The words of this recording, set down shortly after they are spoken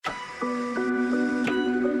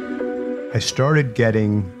I started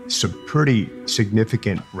getting some pretty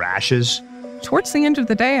significant rashes. Towards the end of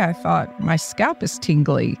the day, I thought, my scalp is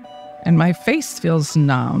tingly and my face feels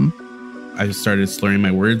numb. I started slurring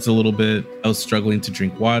my words a little bit. I was struggling to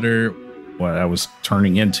drink water. What I was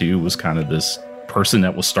turning into was kind of this person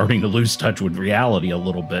that was starting to lose touch with reality a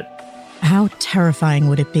little bit. How terrifying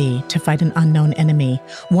would it be to fight an unknown enemy,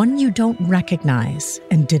 one you don't recognize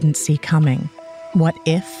and didn't see coming? What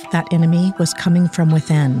if that enemy was coming from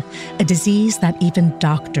within, a disease that even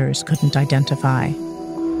doctors couldn't identify?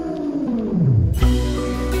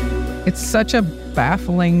 It's such a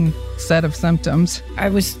baffling set of symptoms. I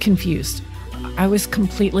was confused. I was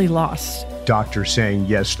completely lost. Doctors saying,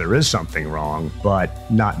 yes, there is something wrong,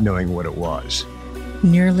 but not knowing what it was.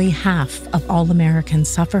 Nearly half of all Americans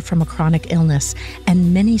suffer from a chronic illness,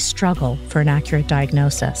 and many struggle for an accurate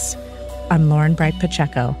diagnosis. I'm Lauren Bright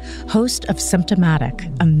Pacheco, host of Symptomatic,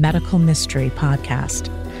 a medical mystery podcast.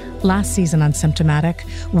 Last season on Symptomatic,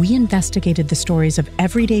 we investigated the stories of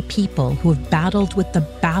everyday people who have battled with the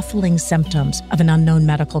baffling symptoms of an unknown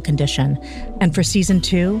medical condition. And for season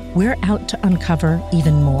 2, we're out to uncover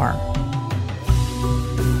even more.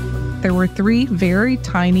 There were 3 very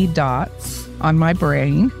tiny dots on my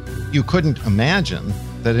brain. You couldn't imagine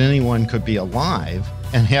that anyone could be alive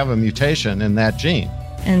and have a mutation in that gene.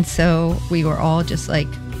 And so we were all just like,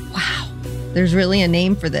 wow, there's really a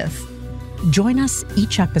name for this. Join us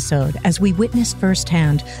each episode as we witness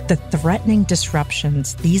firsthand the threatening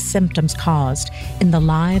disruptions these symptoms caused in the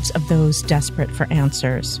lives of those desperate for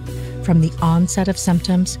answers. From the onset of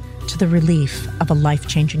symptoms to the relief of a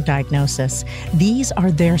life-changing diagnosis, these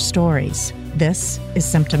are their stories. This is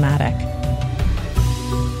Symptomatic.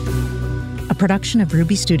 A production of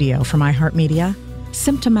Ruby Studio from iHeartMedia.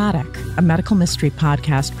 Symptomatic, a medical mystery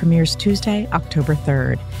podcast, premieres Tuesday, October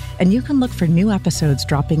 3rd. And you can look for new episodes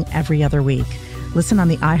dropping every other week. Listen on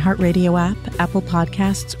the iHeartRadio app, Apple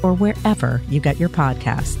Podcasts, or wherever you get your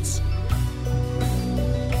podcasts.